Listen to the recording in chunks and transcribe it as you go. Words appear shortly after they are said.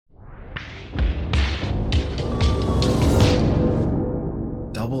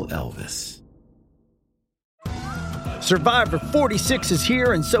Janis. Survivor 46 is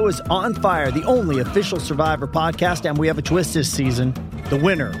here, and so is On Fire, the only official Survivor podcast, and we have a twist this season. The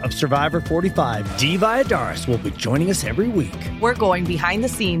winner of Survivor 45, Dee Valladares, will be joining us every week. We're going behind the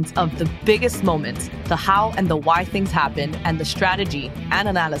scenes of the biggest moments, the how and the why things happen, and the strategy and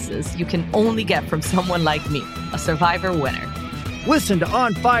analysis you can only get from someone like me, a Survivor winner. Listen to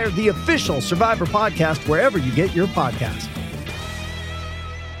On Fire, the official Survivor podcast, wherever you get your podcast.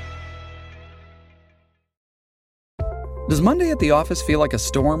 Does Monday at the office feel like a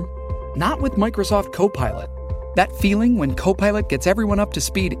storm? Not with Microsoft Copilot. That feeling when Copilot gets everyone up to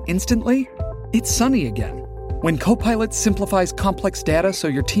speed instantly? It's sunny again. When Copilot simplifies complex data so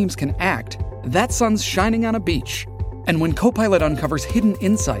your teams can act, that sun's shining on a beach. And when Copilot uncovers hidden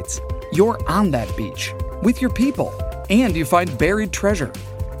insights, you're on that beach with your people, and you find buried treasure.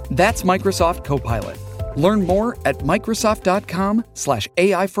 That's Microsoft Copilot. Learn more at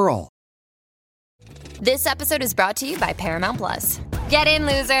Microsoft.com/AI for all. This episode is brought to you by Paramount Plus. Get in,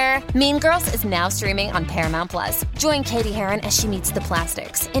 loser! Mean Girls is now streaming on Paramount Plus. Join Katie Heron as she meets the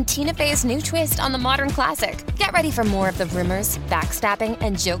plastics in Tina Fey's new twist on the modern classic. Get ready for more of the rumors, backstabbing,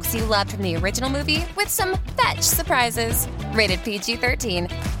 and jokes you loved from the original movie with some fetch surprises. Rated PG-13.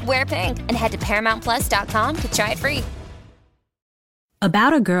 Wear pink and head to ParamountPlus.com to try it free.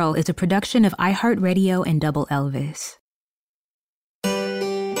 About a Girl is a production of iHeartRadio and Double Elvis.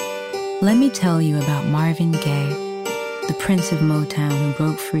 Let me tell you about Marvin Gaye, the Prince of Motown who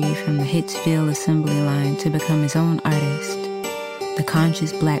broke free from the Hitsville assembly line to become his own artist, the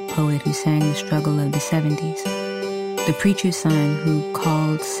conscious black poet who sang the struggle of the 70s, the preacher's son who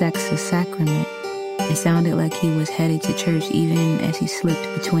called sex a sacrament and sounded like he was headed to church even as he slipped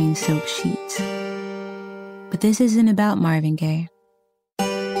between silk sheets. But this isn't about Marvin Gaye.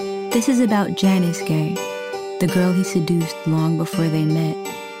 This is about Janis Gaye, the girl he seduced long before they met,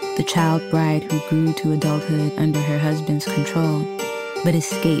 the child bride who grew to adulthood under her husband's control, but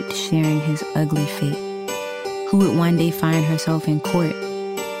escaped sharing his ugly fate, who would one day find herself in court,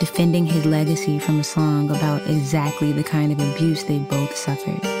 defending his legacy from a song about exactly the kind of abuse they both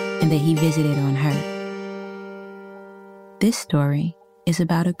suffered and that he visited on her. This story is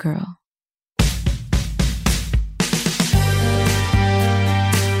about a girl.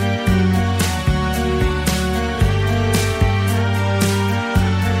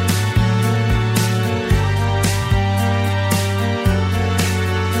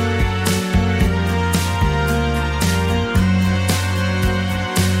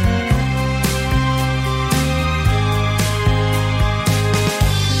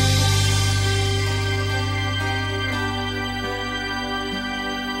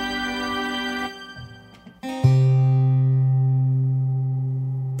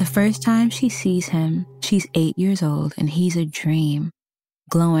 The first time she sees him, she's 8 years old and he's a dream,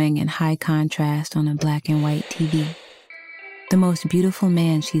 glowing in high contrast on a black and white TV. The most beautiful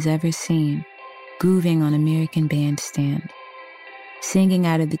man she's ever seen, grooving on American Bandstand, singing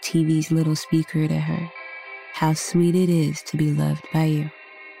out of the TV's little speaker to her, how sweet it is to be loved by you.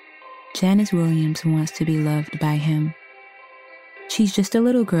 Janice Williams wants to be loved by him. She's just a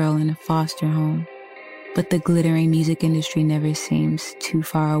little girl in a foster home, but the glittering music industry never seems too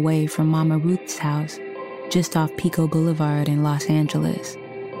far away from Mama Ruth's house, just off Pico Boulevard in Los Angeles.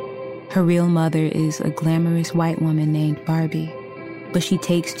 Her real mother is a glamorous white woman named Barbie, but she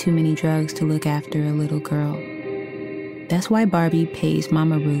takes too many drugs to look after a little girl. That's why Barbie pays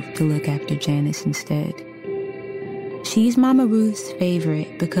Mama Ruth to look after Janice instead. She's Mama Ruth's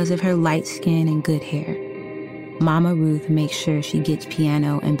favorite because of her light skin and good hair. Mama Ruth makes sure she gets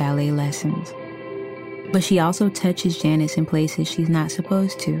piano and ballet lessons. But she also touches Janice in places she's not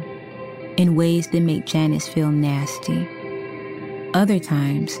supposed to, in ways that make Janice feel nasty. Other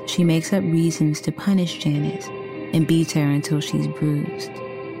times, she makes up reasons to punish Janice and beats her until she's bruised.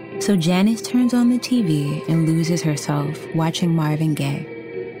 So Janice turns on the TV and loses herself watching Marvin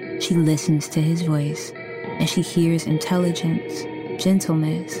Gaye. She listens to his voice, and she hears intelligence,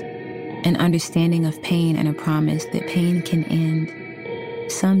 gentleness, an understanding of pain and a promise that pain can end.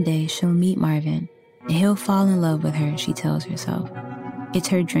 Someday she'll meet Marvin, and he'll fall in love with her, she tells herself. It's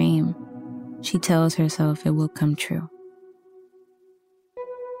her dream. She tells herself it will come true.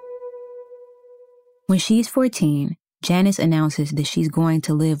 When she's 14, Janice announces that she's going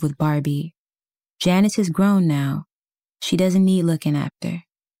to live with Barbie. Janice is grown now. She doesn't need looking after.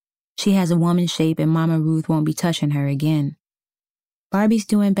 She has a woman's shape and Mama Ruth won't be touching her again. Barbie's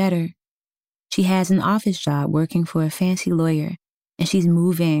doing better. She has an office job working for a fancy lawyer, and she's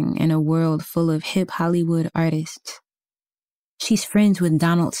moving in a world full of hip Hollywood artists. She's friends with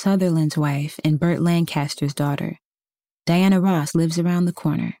Donald Sutherland's wife and Burt Lancaster's daughter. Diana Ross lives around the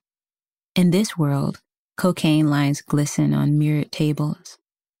corner. In this world, cocaine lines glisten on mirrored tables.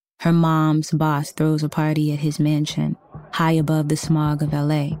 Her mom's boss throws a party at his mansion, high above the smog of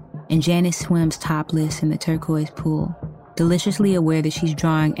LA, and Janis swims topless in the turquoise pool, deliciously aware that she's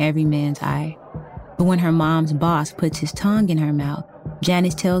drawing every man's eye. But when her mom's boss puts his tongue in her mouth,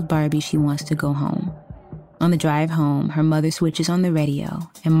 Janis tells Barbie she wants to go home. On the drive home, her mother switches on the radio,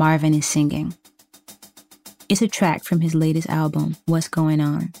 and Marvin is singing. It's a track from his latest album, What's Going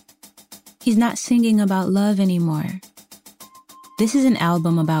On. He's not singing about love anymore. This is an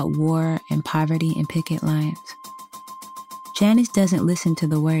album about war and poverty and picket lines. Janis doesn't listen to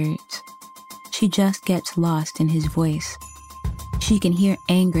the words. She just gets lost in his voice. She can hear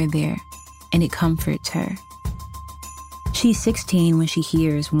anger there, and it comforts her. She's 16 when she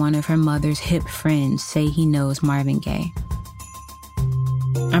hears one of her mother's hip friends say he knows Marvin Gaye.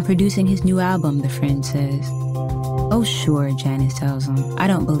 I'm producing his new album, the friend says. Oh, sure, Janis tells him. I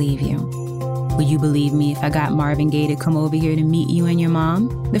don't believe you. Will you believe me if I got Marvin Gaye to come over here to meet you and your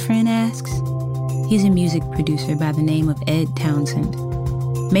mom? The friend asks. He's a music producer by the name of Ed Townsend.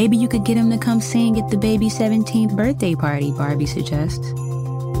 Maybe you could get him to come sing at the baby's 17th birthday party, Barbie suggests.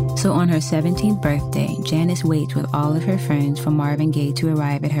 So on her 17th birthday, Janis waits with all of her friends for Marvin Gaye to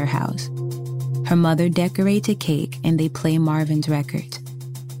arrive at her house. Her mother decorates a cake and they play Marvin's records.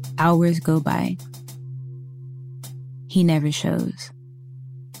 Hours go by. He never shows.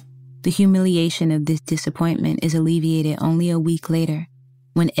 The humiliation of this disappointment is alleviated only a week later,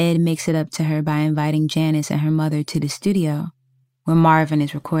 when Ed makes it up to her by inviting Janis and her mother to the studio, where Marvin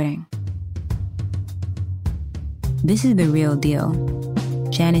is recording. This is the real deal.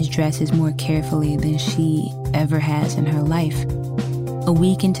 Janis dresses more carefully than she ever has in her life. A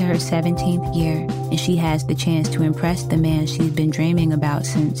week into her 17th year, and she has the chance to impress the man she's been dreaming about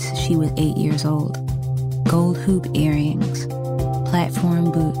since she was 8 years old. Gold hoop earrings,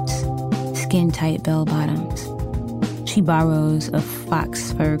 platform boots, skin-tight bell-bottoms. She borrows a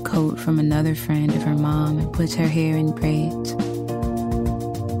fox fur coat from another friend of her mom and puts her hair in braids.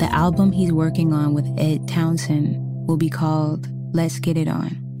 The album he's working on with Ed Townsend will be called Let's Get It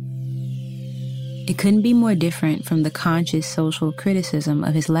On. It couldn't be more different from the conscious social criticism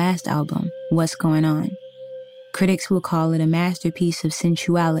of his last album, What's Going On. Critics will call it a masterpiece of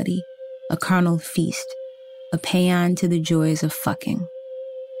sensuality, a carnal feast, a paean to the joys of fucking.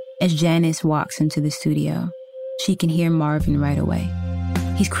 As Janis walks into the studio, she can hear Marvin right away.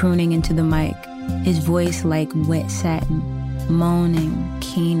 He's crooning into the mic, his voice like wet satin, moaning,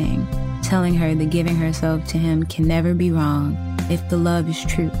 keening, telling her that giving herself to him can never be wrong if the love is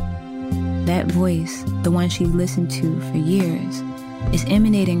true. That voice, the one she's listened to for years, is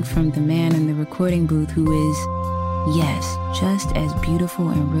emanating from the man in the recording booth who is, yes, just as beautiful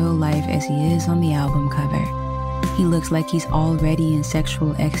in real life as he is on the album cover. He looks like he's already in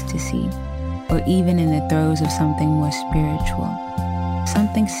sexual ecstasy, or even in the throes of something more spiritual,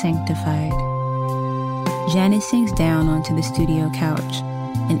 something sanctified. Janis sinks down onto the studio couch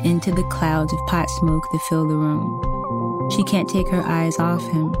and into the clouds of pot smoke that fill the room. She can't take her eyes off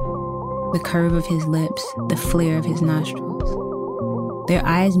him, the curve of his lips, the flare of his nostrils. Their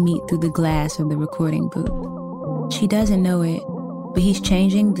eyes meet through the glass of the recording booth. She doesn't know it, but he's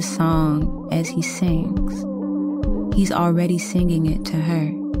changing the song as he sings. He's already singing it to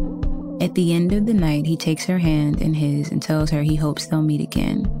her. At the end of the night, he takes her hand in his and tells her he hopes they'll meet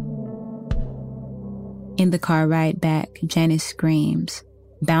again. In the car ride back, Janis screams,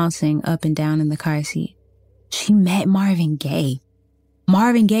 bouncing up and down in the car seat. She met Marvin Gaye.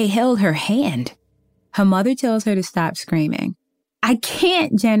 Marvin Gaye held her hand. Her mother tells her to stop screaming. I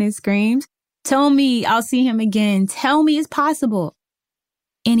can't, Janis screams. Tell me I'll see him again. Tell me it's possible.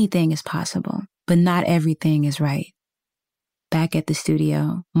 Anything is possible, but not everything is right. Back at the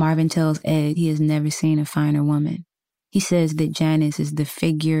studio, Marvin tells Ed he has never seen a finer woman. He says that Janis is the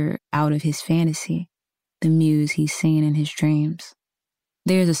figure out of his fantasy, the muse he's seen in his dreams.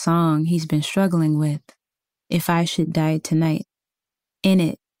 There's a song he's been struggling with, If I Should Die Tonight. In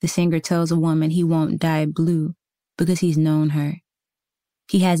it, the singer tells a woman he won't die blue because he's known her.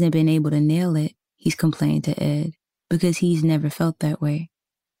 He hasn't been able to nail it, he's complained to Ed, because he's never felt that way.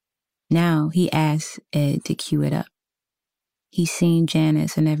 Now he asks Ed to cue it up. He's seen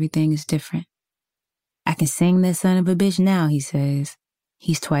Janis and everything is different. I can sing that son of a bitch now, he says.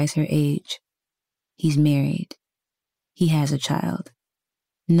 He's twice her age. He's married. He has a child.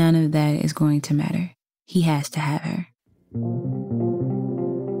 None of that is going to matter. He has to have her.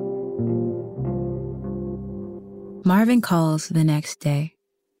 Marvin calls the next day.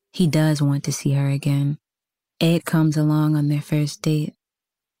 He does want to see her again. Ed comes along on their first date.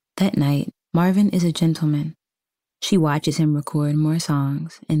 That night, Marvin is a gentleman. She watches him record more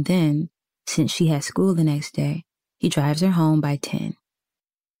songs, and then, Since she has school the next day, he drives her home by 10.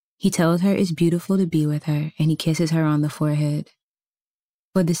 He tells her it's beautiful to be with her, and he kisses her on the forehead.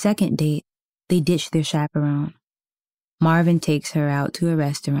 For the second date, they ditch their chaperone. Marvin takes her out to a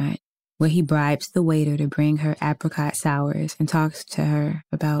restaurant where he bribes the waiter to bring her apricot sours and talks to her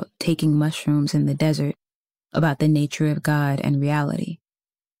about taking mushrooms in the desert, about the nature of God and reality.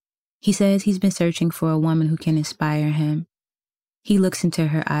 He says he's been searching for a woman who can inspire him. He looks into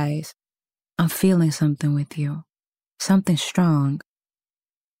her eyes. I'm feeling something with you. Something strong.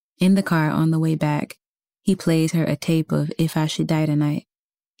 In the car on the way back, he plays her a tape of If I Should Die Tonight.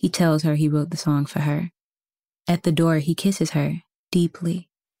 He tells her he wrote the song for her. At the door, he kisses her, deeply.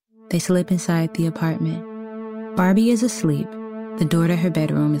 They slip inside the apartment. Barbie is asleep. The door to her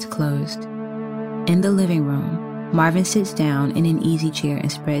bedroom is closed. In the living room, Marvin sits down in an easy chair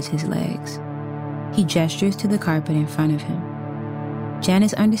and spreads his legs. He gestures to the carpet in front of him.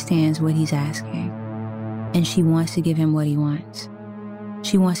 Janis understands what he's asking, and she wants to give him what he wants.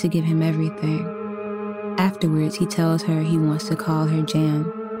 She wants to give him everything. Afterwards, he tells her he wants to call her Jan.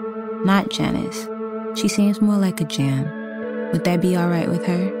 Not Janis. She seems more like a Jan. Would that be all right with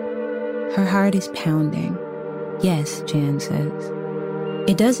her? Her heart is pounding. Yes, Jan says.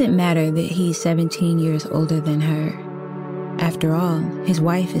 It doesn't matter that he's 17 years older than her. After all, his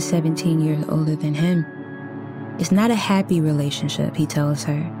wife is 17 years older than him. It's not a happy relationship, he tells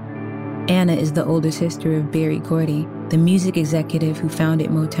her. Anna is the older sister of Berry Gordy, the music executive who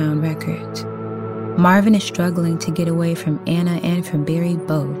founded Motown Records. Marvin is struggling to get away from Anna and from Berry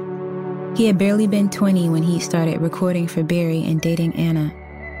both. He had barely been 20 when he started recording for Berry and dating Anna.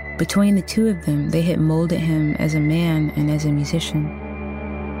 Between the two of them, they had molded him as a man and as a musician.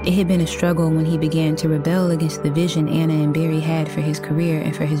 It had been a struggle when he began to rebel against the vision Anna and Berry had for his career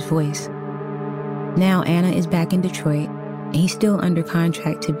and for his voice. Now Anna is back in Detroit, and he's still under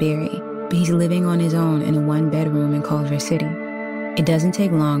contract to Berry, but he's living on his own in a one-bedroom in Culver City. It doesn't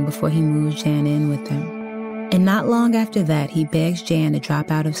take long before he moves Jan in with him. And not long after that, he begs Jan to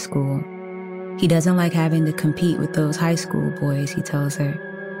drop out of school. He doesn't like having to compete with those high school boys, he tells her.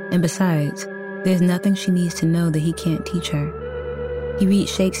 And besides, there's nothing she needs to know that he can't teach her. He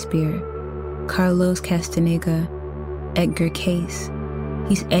reads Shakespeare, Carlos Castaneda, Edgar Cayce.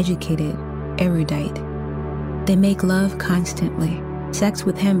 He's educated, erudite. They make love constantly. Sex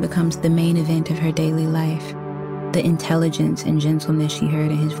with him becomes the main event of her daily life. The intelligence and gentleness she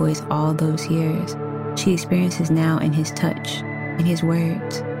heard in his voice all those years, she experiences now in his touch, in his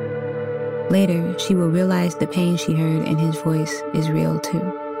words. Later, she will realize the pain she heard in his voice is real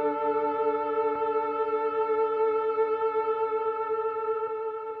too.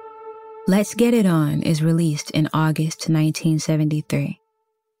 Let's Get It On is released in August 1973.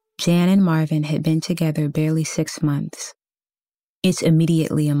 Jan and Marvin had been together barely 6 months. It's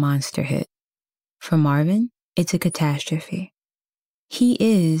immediately a monster hit. For Marvin, it's a catastrophe. He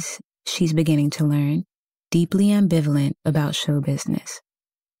is, she's beginning to learn, deeply ambivalent about show business.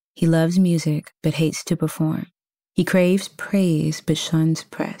 He loves music but hates to perform. He craves praise but shuns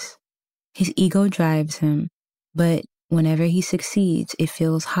press. His ego drives him, but whenever he succeeds, it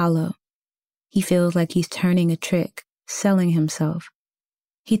feels hollow. He feels like he's turning a trick, selling himself.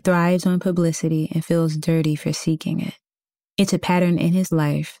 He thrives on publicity and feels dirty for seeking it. It's a pattern in his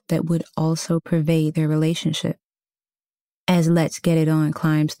life that would also pervade their relationship. As Let's Get It On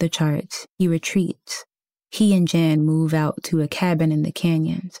climbs the charts, he retreats. He and Jan move out to a cabin in the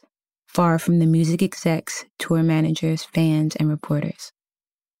canyons, far from the music execs, tour managers, fans, and reporters.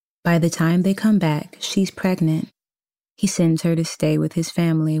 By the time they come back, she's pregnant. He sends her to stay with his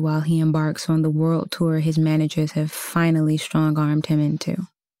family while he embarks on the world tour his managers have finally strong-armed him into.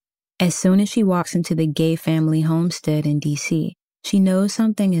 As soon as she walks into the Gaye family homestead in D.C., she knows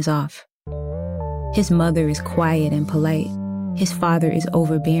something is off. His mother is quiet and polite. His father is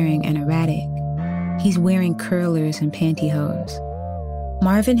overbearing and erratic. He's wearing curlers and pantyhose.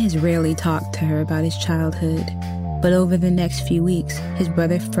 Marvin has rarely talked to her about his childhood, but over the next few weeks, his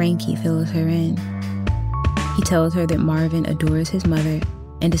brother Frankie fills her in. He tells her that Marvin adores his mother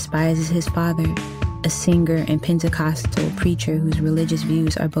and despises his father, a singer and Pentecostal preacher whose religious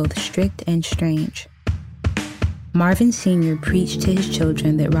views are both strict and strange. Marvin Sr. preached to his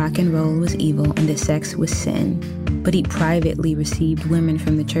children that rock and roll was evil and that sex was sin, but he privately received women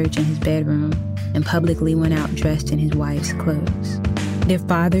from the church in his bedroom and publicly went out dressed in his wife's clothes. Their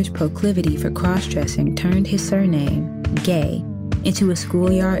father's proclivity for cross-dressing turned his surname, Gaye, into a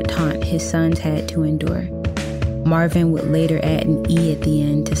schoolyard taunt his sons had to endure. Marvin would later add an E at the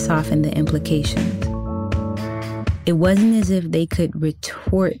end to soften the implications. It wasn't as if they could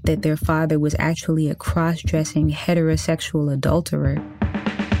retort that their father was actually a cross-dressing heterosexual adulterer.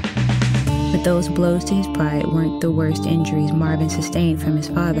 But those blows to his pride weren't the worst injuries Marvin sustained from his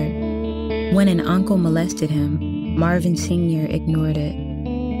father. When an uncle molested him, Marvin Sr. ignored it.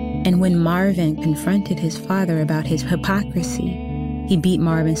 And when Marvin confronted his father about his hypocrisy, he beat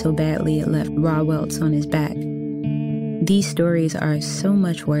Marvin so badly it left raw welts on his back. These stories are so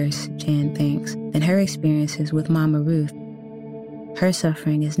much worse, Jan thinks, than her experiences with Mama Ruth. Her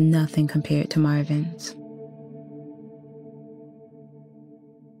suffering is nothing compared to Marvin's.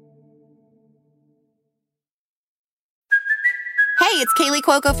 Hey, it's Kaylee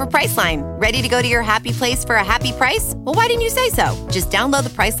Cuoco for Priceline. Ready to go to your happy place for a happy price? Well, why didn't you say so? Just download the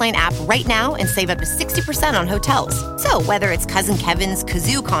Priceline app right now and save up to 60% on hotels. So whether it's Cousin Kevin's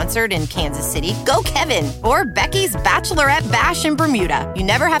Kazoo Concert in Kansas City, go Kevin, or Becky's Bachelorette Bash in Bermuda, you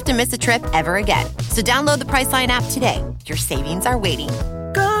never have to miss a trip ever again. So download the Priceline app today. Your savings are waiting.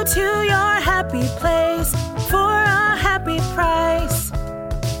 Go to your happy place for a happy price.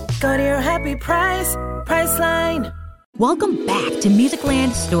 Go to your happy price, Priceline. Welcome back to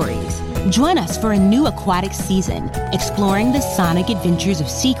Musicland Stories. Join us for a new aquatic season, exploring the sonic adventures of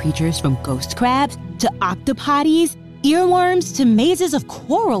sea creatures from ghost crabs to octopodes, earworms to mazes of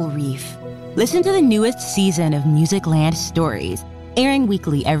coral reef. Listen to the newest season of Musicland Stories, airing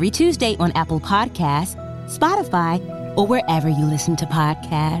weekly every Tuesday on Apple Podcasts, Spotify, or wherever you listen to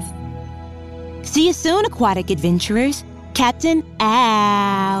podcasts. See you soon, aquatic adventurers. Captain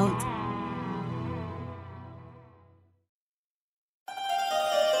out.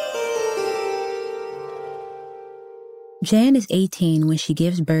 Jan is 18 when she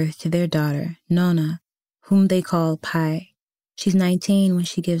gives birth to their daughter, Nona, whom they call Pi. She's 19 when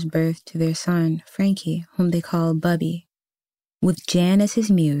she gives birth to their son, Frankie, whom they call Bubby. With Jan as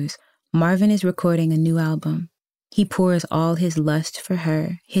his muse, Marvin is recording a new album. He pours all his lust for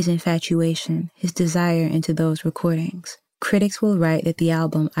her, his infatuation, his desire into those recordings. Critics will write that the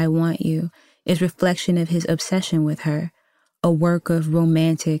album, I Want You, is reflection of his obsession with her, a work of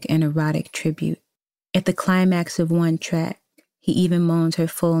romantic and erotic tribute. At the climax of one track, he even moans her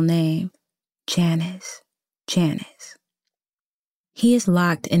full name, Janis, Janis. He is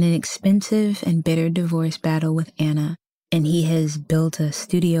locked in an expensive and bitter divorce battle with Anna, and he has built a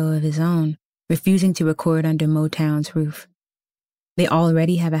studio of his own, refusing to record under Motown's roof. They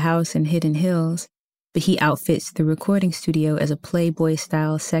already have a house in Hidden Hills, but he outfits the recording studio as a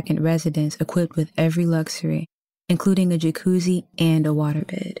Playboy-style second residence equipped with every luxury, including a jacuzzi and a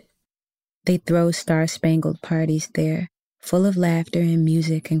waterbed. They throw star-spangled parties there, full of laughter and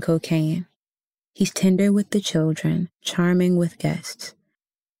music and cocaine. He's tender with the children, charming with guests.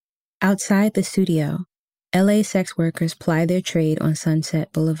 Outside the studio, LA sex workers ply their trade on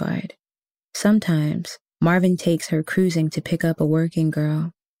Sunset Boulevard. Sometimes, Marvin takes her cruising to pick up a working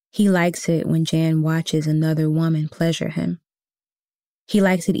girl. He likes it when Jan watches another woman pleasure him. He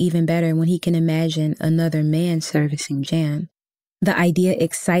likes it even better when he can imagine another man servicing Jan. The idea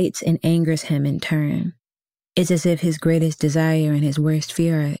excites and angers him in turn. It's as if his greatest desire and his worst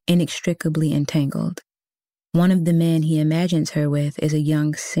fear are inextricably entangled. One of the men he imagines her with is a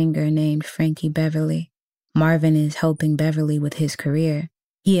young singer named Frankie Beverly. Marvin is helping Beverly with his career.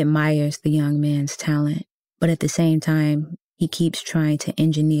 He admires the young man's talent, but at the same time, he keeps trying to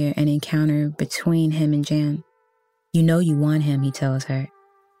engineer an encounter between him and Jan. You know you want him, he tells her.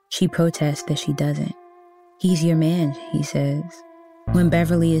 She protests that she doesn't. He's your man, he says. When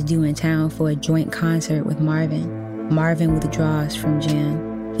Beverly is due in town for a joint concert with Marvin withdraws from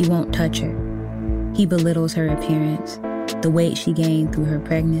Jan. He won't touch her. He belittles her appearance, the weight she gained through her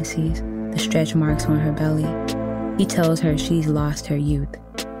pregnancies, the stretch marks on her belly. He tells her she's lost her youth.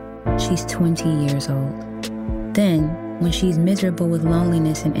 She's 20 years old. Then, when she's miserable with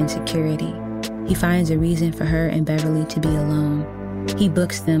loneliness and insecurity, he finds a reason for her and Beverly to be alone. He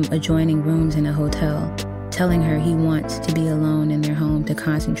books them adjoining rooms in a hotel, telling her he wants to be alone in their home to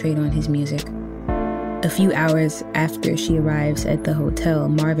concentrate on his music. A few hours after she arrives at the hotel,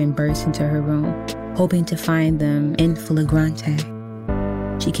 Marvin bursts into her room, hoping to find them in flagrante.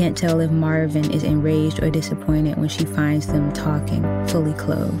 She can't tell if Marvin is enraged or disappointed when she finds them talking, fully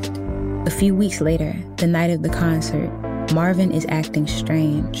clothed. A few weeks later, the night of the concert, Marvin is acting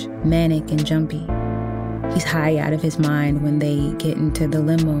strange, manic and jumpy. He's high out of his mind when they get into the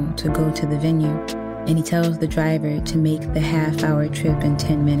limo to go to the venue, and he tells the driver to make the half-hour trip in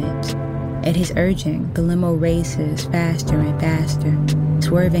 10 minutes. At his urging, the limo races faster and faster,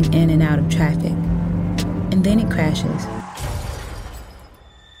 swerving in and out of traffic. And then it crashes.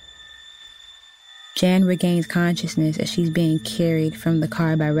 Jan regains consciousness as she's being carried from the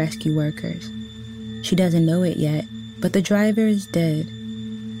car by rescue workers. She doesn't know it yet, but the driver is dead.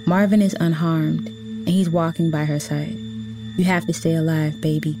 Marvin is unharmed, and he's walking by her side. "You have to stay alive,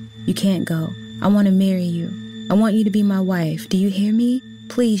 baby," You can't go. I want to marry you. I want you to be my wife. Do you hear me?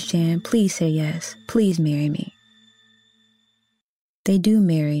 Please, Jan, please say yes. Please marry me. They do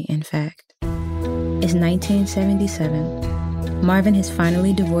marry, in fact. It's 1977. Marvin has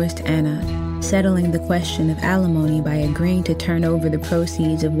finally divorced Anna, settling the question of alimony by agreeing to turn over the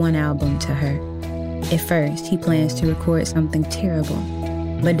proceeds of one album to her. At first, he plans to record something terrible,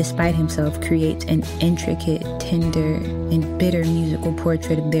 but despite himself creates an intricate, tender, and bitter musical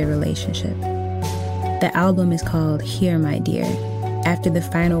portrait of their relationship. The album is called Here, My Dear, after the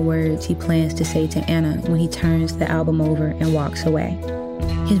final words he plans to say to Anna when he turns the album over and walks away.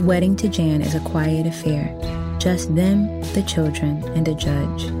 His wedding to Jan is a quiet affair, just them, the children, and a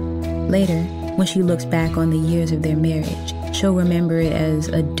judge. Later, when she looks back on the years of their marriage, she'll remember it as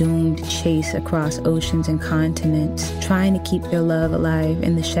a doomed chase across oceans and continents, trying to keep their love alive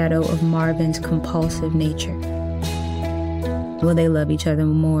in the shadow of Marvin's compulsive nature. Will they love each other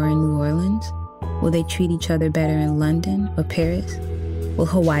more in New Orleans? Will they treat each other better in London or Paris? Will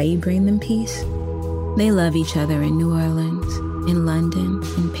Hawaii bring them peace? They love each other in New Orleans, in London,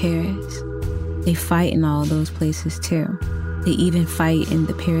 in Paris. They fight in all those places too. They even fight in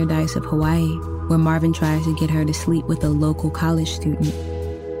the paradise of Hawaii, where Marvin tries to get her to sleep with a local college student.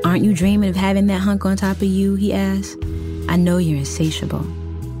 Aren't you dreaming of having that hunk on top of you, he asks. I know you're insatiable.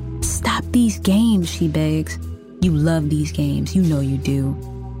 Stop these games, she begs. You love these games, you know you do.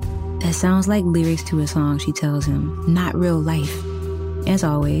 That sounds like lyrics to a song, she tells him, not real life. As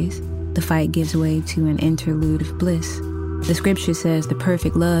always, the fight gives way to an interlude of bliss. The scripture says the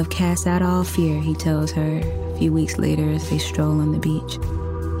perfect love casts out all fear, he tells her a few weeks later as they stroll on the beach.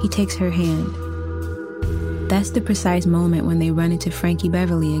 He takes her hand. That's the precise moment when they run into Frankie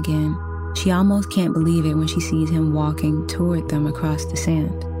Beverly again. She almost can't believe it when she sees him walking toward them across the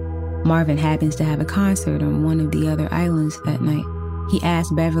sand. Marvin happens to have a concert on one of the other islands that night. He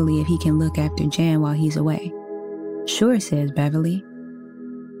asks Beverly if he can look after Jan while he's away. Sure, says Beverly.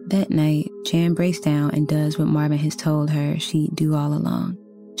 That night, Jan breaks down and does what Marvin has told her she'd do all along.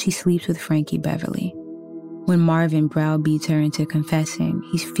 She sleeps with Frankie Beverly. When Marvin browbeats her into confessing,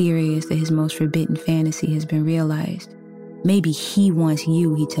 he's furious that his most forbidden fantasy has been realized. Maybe he wants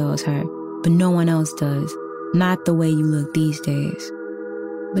you, he tells her, but no one else does. Not the way you look these days.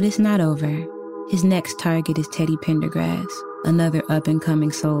 But it's not over. His next target is Teddy Pendergrass, another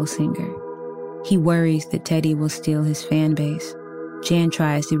up-and-coming soul singer. He worries that Teddy will steal his fan base. Jan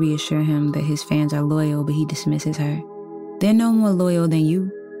tries to reassure him that his fans are loyal, but he dismisses her. They're no more loyal than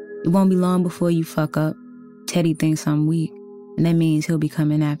you. It won't be long before you fuck up. Teddy thinks I'm weak, and that means he'll be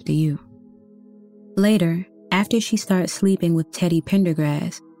coming after you. Later, after she starts sleeping with Teddy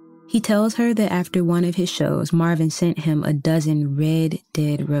Pendergrass, he tells her that after one of his shows, Marvin sent him a dozen red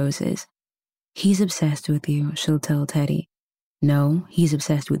dead roses. He's obsessed with you, she'll tell Teddy. No, he's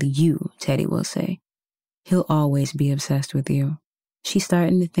obsessed with you, Teddy will say. He'll always be obsessed with you. She's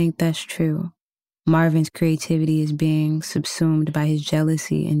starting to think that's true. Marvin's creativity is being subsumed by his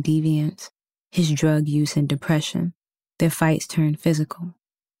jealousy and deviance, his drug use and depression. Their fights turn physical.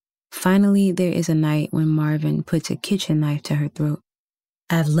 Finally, there is a night when Marvin puts a kitchen knife to her throat.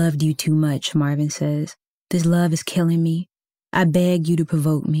 I've loved you too much, Marvin says. This love is killing me. I beg you to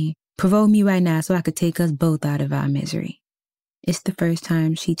provoke me. Provoke me right now so I could take us both out of our misery. It's the first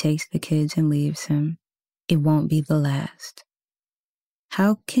time she takes the kids and leaves him. It won't be the last.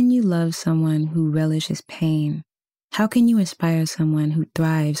 How can you love someone who relishes pain? How can you inspire someone who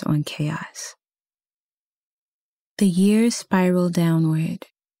thrives on chaos? The years spiral downward.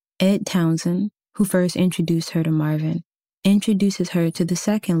 Ed Townsend, who first introduced her to Marvin, introduces her to the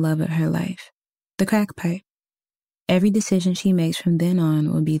second love of her life, the crack pipe. Every decision she makes from then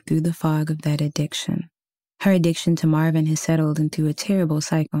on will be through the fog of that addiction. Her addiction to Marvin has settled into a terrible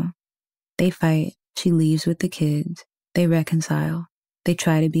cycle. They fight, she leaves with the kids, they reconcile. They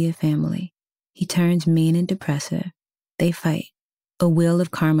try to be a family. He turns mean and depressive. They fight, a wheel of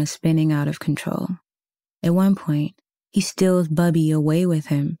karma spinning out of control. At one point, he steals Bubby away with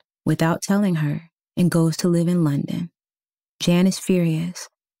him without telling her and goes to live in London. Jan is furious.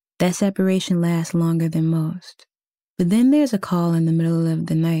 That separation lasts longer than most. But then there's a call in the middle of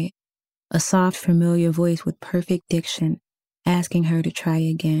the night, a soft, familiar voice with perfect diction asking her to try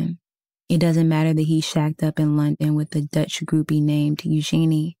again. It doesn't matter that he's shacked up in London with a Dutch groupie named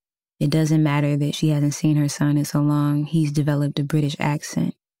Eugenie. It doesn't matter that she hasn't seen her son in so long he's developed a British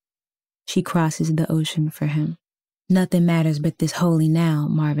accent. She crosses the ocean for him. Nothing matters but this holy now,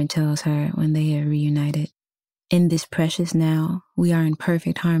 Marvin tells her when they are reunited. In this precious now, we are in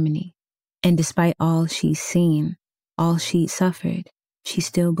perfect harmony. And despite all she's seen, all she's suffered, she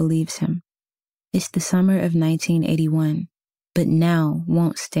still believes him. It's the summer of 1981. but now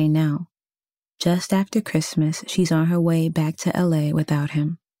won't stay now. Just after Christmas, she's on her way back to LA without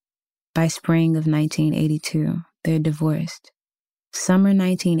him. By spring of 1982, they're divorced. Summer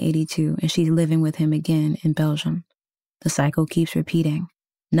 1982, and she's living with him again in Belgium. The cycle keeps repeating.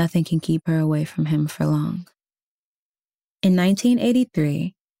 Nothing can keep her away from him for long. In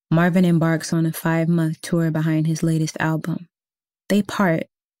 1983, Marvin embarks on a 5-month tour behind his latest album. They part,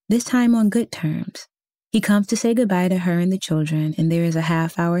 this time on good terms. He comes to say goodbye to her and the children, and there is a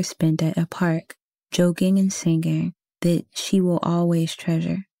half-hour spent at a park, joking and singing, that she will always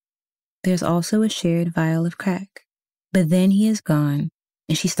treasure. There's also a shared vial of crack. But then he is gone,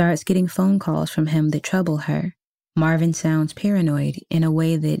 and she starts getting phone calls from him that trouble her. Marvin sounds paranoid in a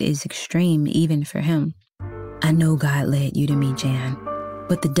way that is extreme even for him. I know God led you to me, Jan,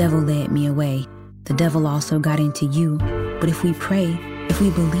 but the devil led me away. The devil also got into you, but if we pray, if we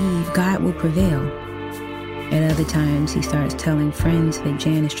believe, God will prevail. At other times, he starts telling friends that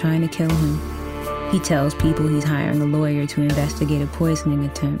Jan is trying to kill him. He tells people he's hiring a lawyer to investigate a poisoning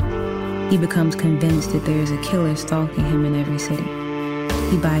attempt. He becomes convinced that there is a killer stalking him in every city.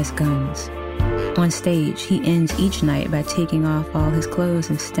 He buys guns. On stage, he ends each night by taking off all his clothes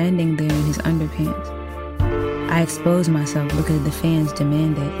and standing there in his underpants. I expose myself because the fans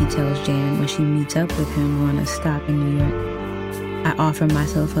demand it, he tells Jan when she meets up with him on a stop in New York. I offer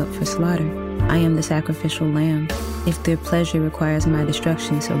myself up for slaughter. I am the sacrificial lamb. If their pleasure requires my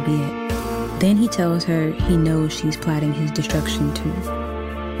destruction, so be it. Then he tells her he knows she's plotting his destruction too.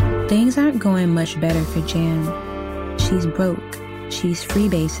 Things aren't going much better for Jan. She's broke. She's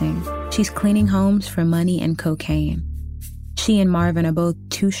freebasing. She's cleaning homes for money and cocaine. She and Marvin are both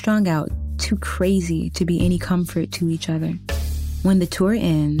too strung out, too crazy to be any comfort to each other. When the tour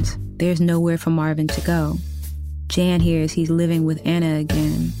ends, there's nowhere for Marvin to go. Jan hears he's living with Anna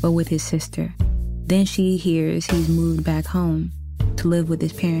again, but with his sister. Then she hears he's moved back home to live with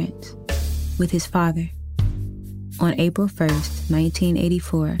his parents, with his father. On April 1st,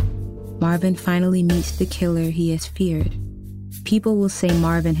 1984, Marvin finally meets the killer he has feared. People will say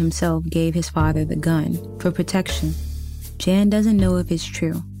Marvin himself gave his father the gun for protection. Jan doesn't know if it's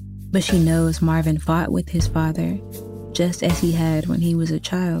true, but she knows Marvin fought with his father just as he had when he was a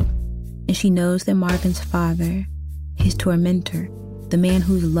child. And she knows that Marvin's father, his tormentor, the man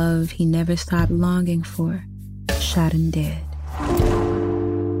whose love he never stopped longing for, shot him dead.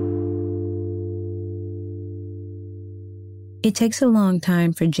 It takes a long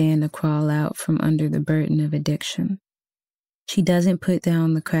time for Jan to crawl out from under the burden of addiction. She doesn't put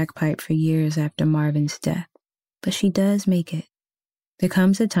down the crack pipe for years after Marvin's death, but she does make it. There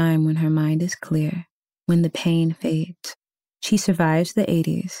comes a time when her mind is clear, when the pain fades. She survives the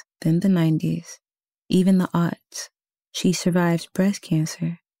 80s, then the 90s, even the aughts. She survives breast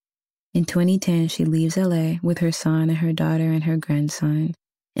cancer. In 2010, she leaves LA with her son and her daughter and her grandson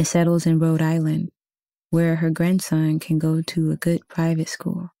and settles in Rhode Island, where her grandson can go to a good private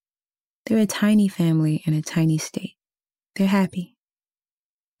school. They're a tiny family in a tiny state. They're happy.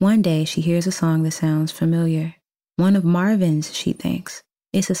 One day, she hears a song that sounds familiar. One of Marvin's, she thinks.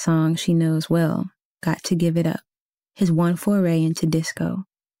 It's a song she knows well, Got to Give It Up, his one foray into disco.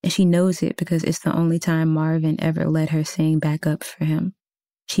 And she knows it because it's the only time Marvin ever let her sing back up for him.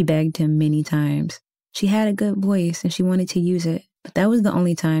 She begged him many times. She had a good voice and she wanted to use it, but that was the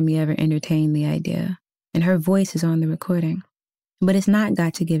only time he ever entertained the idea. And her voice is on the recording. But it's not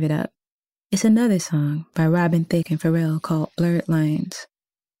Got to Give It Up. It's another song by Robin Thicke and Pharrell called Blurred Lines.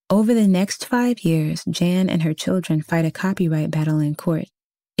 Over the next 5 years, Jan and her children fight a copyright battle in court.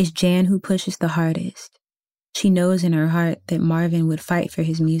 It's Jan who pushes the hardest. She knows in her heart that Marvin would fight for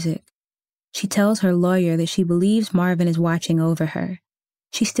his music. She tells her lawyer that she believes Marvin is watching over her.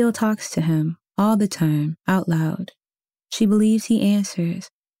 She still talks to him, all the time, out loud. She believes he answers,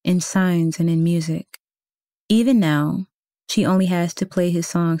 in signs and in music. Even now, she only has to play his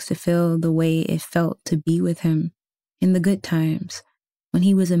songs to feel the way it felt to be with him in the good times, when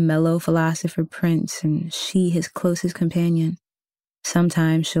he was a mellow philosopher prince and she his closest companion.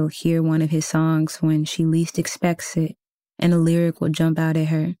 Sometimes she'll hear one of his songs when she least expects it, and a lyric will jump out at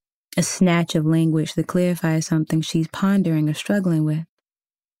her, a snatch of language that clarifies something she's pondering or struggling with.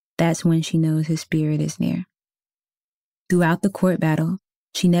 That's when she knows his spirit is near. Throughout the court battle,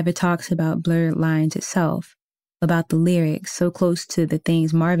 she never talks about Blurred Lines itself, about the lyrics so close to the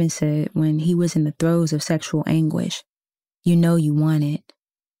things Marvin said when he was in the throes of sexual anguish. You know you want it.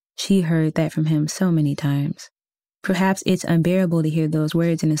 She heard that from him so many times. Perhaps it's unbearable to hear those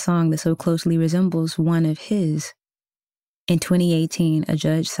words in a song that so closely resembles one of his. In 2018, a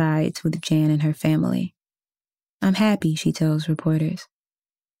judge sides with Jan and her family. I'm happy, she tells reporters.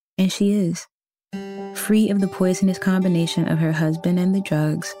 And she is. Free of the poisonous combination of her husband and the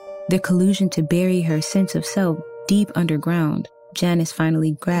drugs, their collusion to bury her sense of self deep underground, Janis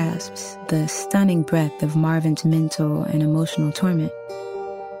finally grasps the stunning breadth of Marvin's mental and emotional torment.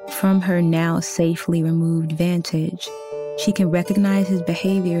 From her now safely removed vantage, she can recognize his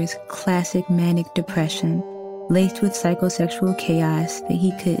behavior as classic manic depression, laced with psychosexual chaos that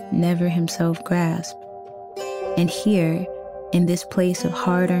he could never himself grasp. And here, in this place of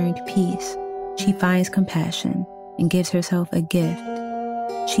hard-earned peace, she finds compassion and gives herself a gift.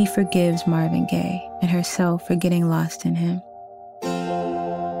 She forgives Marvin Gaye and herself for getting lost in him.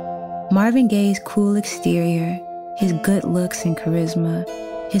 Marvin Gaye's cool exterior, his good looks and charisma,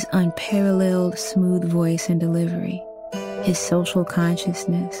 his unparalleled smooth voice and delivery, his social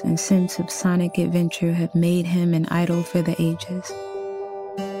consciousness and sense of sonic adventure have made him an idol for the ages.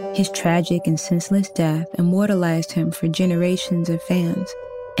 His tragic and senseless death immortalized him for generations of fans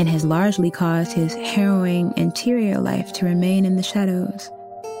and has largely caused his harrowing interior life to remain in the shadows.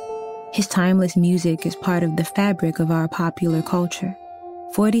 His timeless music is part of the fabric of our popular culture,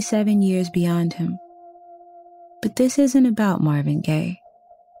 47 years beyond him. But this isn't about Marvin Gaye.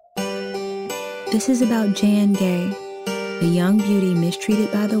 This is about Jan Gaye, a young beauty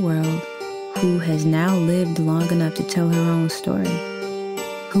mistreated by the world who has now lived long enough to tell her own story,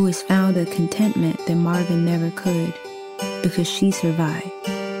 who has found a contentment that Marvin never could because she survived.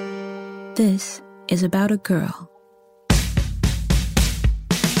 This is about a girl.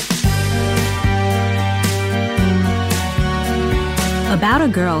 About a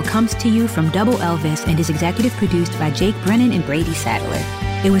Girl comes to you from Double Elvis and is executive produced by Jake Brennan and Brady Sadler.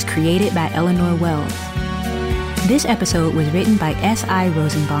 It was created by Eleanor Wells. This episode was written by S.I.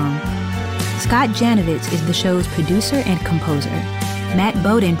 Rosenbaum. Scott Janovitz is the show's producer and composer. Matt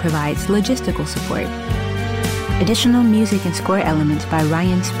Bowden provides logistical support. Additional music and score elements by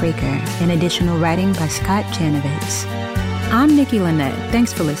Ryan Spraker and additional writing by Scott Janovitz. I'm Nikki Lynette.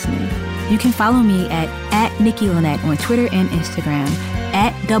 Thanks for listening. You can follow me at Nikki Lynette on Twitter and Instagram,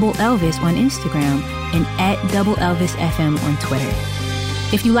 at Double Elvis on Instagram, and at Double Elvis FM on Twitter.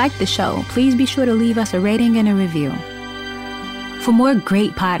 If you like the show, please be sure to leave us a rating and a review. For more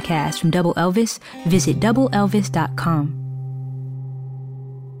great podcasts from Double Elvis, visit doubleelvis.com.